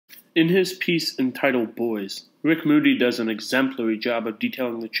In his piece entitled Boys, Rick Moody does an exemplary job of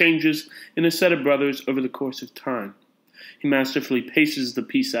detailing the changes in a set of brothers over the course of time. He masterfully paces the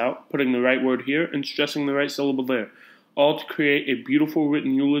piece out, putting the right word here and stressing the right syllable there, all to create a beautiful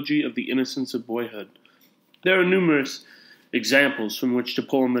written eulogy of the innocence of boyhood. There are numerous examples from which to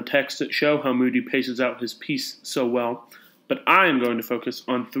pull in the text that show how Moody paces out his piece so well, but I am going to focus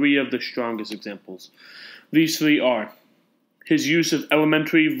on three of the strongest examples. These three are his use of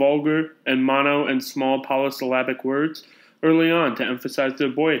elementary, vulgar, and mono and small polysyllabic words early on to emphasize their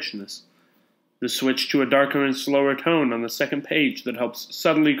boyishness, the switch to a darker and slower tone on the second page that helps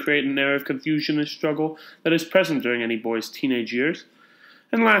subtly create an air of confusion and struggle that is present during any boy's teenage years,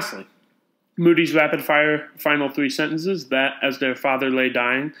 and lastly, Moody's rapid-fire final three sentences that, as their father lay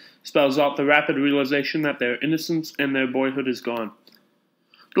dying, spells out the rapid realization that their innocence and their boyhood is gone.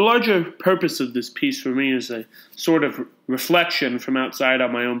 The larger purpose of this piece for me is a sort of reflection from outside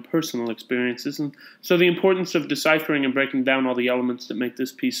on my own personal experiences, and so the importance of deciphering and breaking down all the elements that make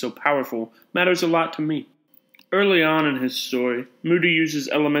this piece so powerful matters a lot to me. Early on in his story, Moody uses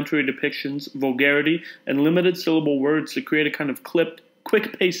elementary depictions, vulgarity, and limited syllable words to create a kind of clipped,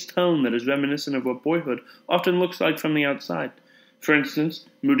 quick-paced tone that is reminiscent of what boyhood often looks like from the outside. For instance,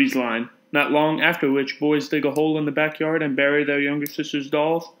 Moody's line, "Not long after which boys dig a hole in the backyard and bury their younger sister's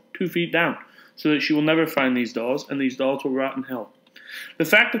dolls 2 feet down, so that she will never find these dolls, and these dolls will rot in hell." The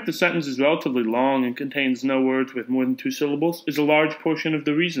fact that the sentence is relatively long and contains no words with more than 2 syllables is a large portion of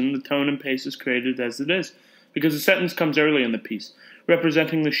the reason the tone and pace is created as it is, because the sentence comes early in the piece,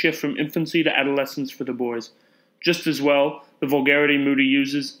 representing the shift from infancy to adolescence for the boys. Just as well, the vulgarity Moody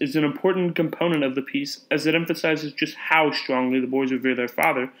uses is an important component of the piece as it emphasizes just how strongly the boys revere their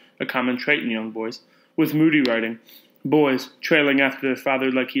father, a common trait in young boys, with Moody writing, "Boys trailing after their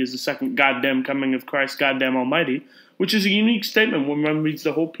father like he is the second goddamn coming of Christ goddamn Almighty," which is a unique statement when one reads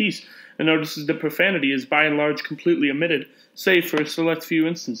the whole piece and notices that profanity is by and large completely omitted, save for a select few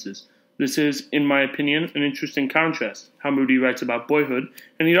instances. This is, in my opinion, an interesting contrast, how Moody writes about boyhood,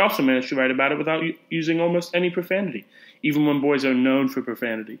 and he'd also managed to write about it without using almost any profanity, even when boys are known for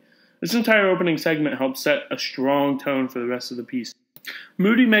profanity. This entire opening segment helps set a strong tone for the rest of the piece.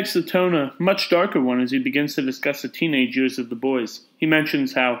 Moody makes the tone a much darker one as he begins to discuss the teenage years of the boys. He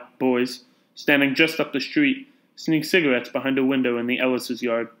mentions how boys, standing just up the street, sneak cigarettes behind a window in the Ellis's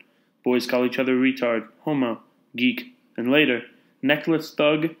yard. Boys call each other retard, homo, geek, and later, necklace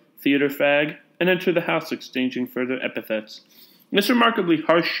thug, theater fag, and enter the house exchanging further epithets. This remarkably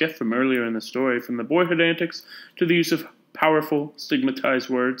harsh shift from earlier in the story, from the boyhood antics to the use of powerful, stigmatized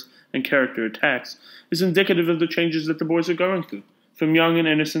words and character attacks, is indicative of the changes that the boys are going through, from young and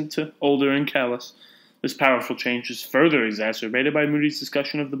innocent to older and callous. This powerful change is further exacerbated by Moody's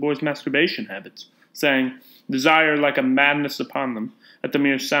discussion of the boys' masturbation habits, saying, "Desire like a madness upon them, at the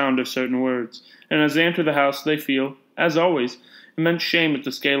mere sound of certain words, and as they enter the house they feel, as always, immense shame at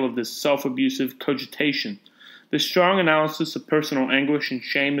the scale of this self-abusive cogitation." This strong analysis of personal anguish and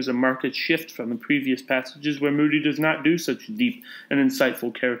shame is a marked shift from the previous passages where Moody does not do such deep and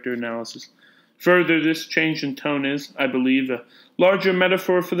insightful character analysis. Further, this change in tone is, I believe, a larger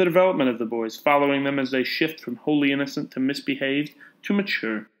metaphor for the development of the boys, following them as they shift from wholly innocent to misbehaved to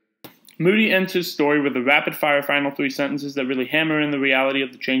mature. Moody ends his story with the rapid-fire final 3 sentences that really hammer in the reality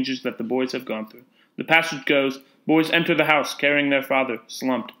of the changes that the boys have gone through. The passage goes, "Boys enter the house, carrying their father,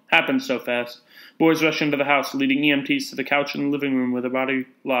 slumped. Happens so fast. Boys rush into the house, leading EMTs to the couch in the living room where the body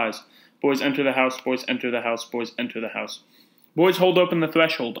lies. Boys enter the house, boys enter the house, boys enter the house. Boys hold open the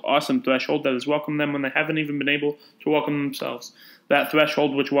threshold, awesome threshold that has welcomed them when they haven't even been able to welcome themselves. That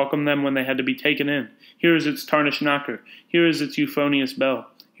threshold which welcomed them when they had to be taken in. Here is its tarnished knocker. Here is its euphonious bell.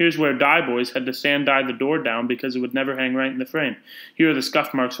 Here's where die boys had to sand die the door down because it would never hang right in the frame. Here are the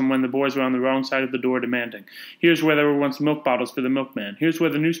scuff marks from when the boys were on the wrong side of the door demanding. Here's where there were once milk bottles for the milkman. Here's where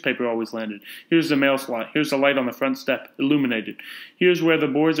the newspaper always landed. Here's the mail slot. Here's the light on the front step, illuminated. Here's where the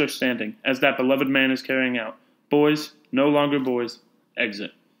boys are standing, as that beloved man is carrying out. Boys, no longer boys,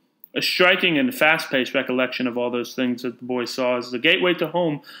 exit." A striking and fast-paced recollection of all those things that the boys saw as the gateway to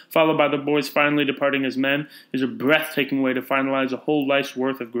home, followed by the boys finally departing as men, is a breathtaking way to finalize a whole life's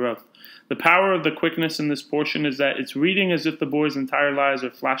worth of growth. The power of the quickness in this portion is that it's reading as if the boys' entire lives are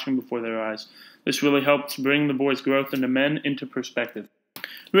flashing before their eyes. This really helps bring the boys' growth into men into perspective.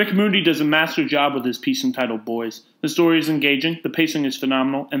 Rick Moody does a master job with his piece entitled Boys. The story is engaging, the pacing is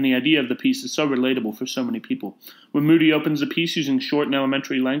phenomenal, and the idea of the piece is so relatable for so many people. When Moody opens the piece using short and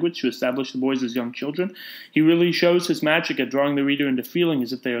elementary language to establish the boys as young children, he really shows his magic at drawing the reader into feeling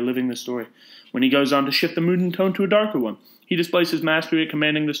as if they are living the story. When he goes on to shift the mood and tone to a darker one, He displays his mastery at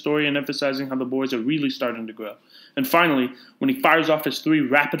commanding the story and emphasizing how the boys are really starting to grow. And finally, when he fires off his 3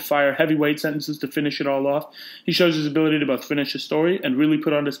 rapid-fire heavyweight sentences to finish it all off, he shows his ability to both finish a story and really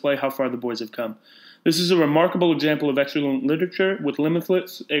put on display how far the boys have come. This is a remarkable example of excellent literature with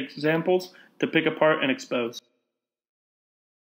limitless examples to pick apart and expose.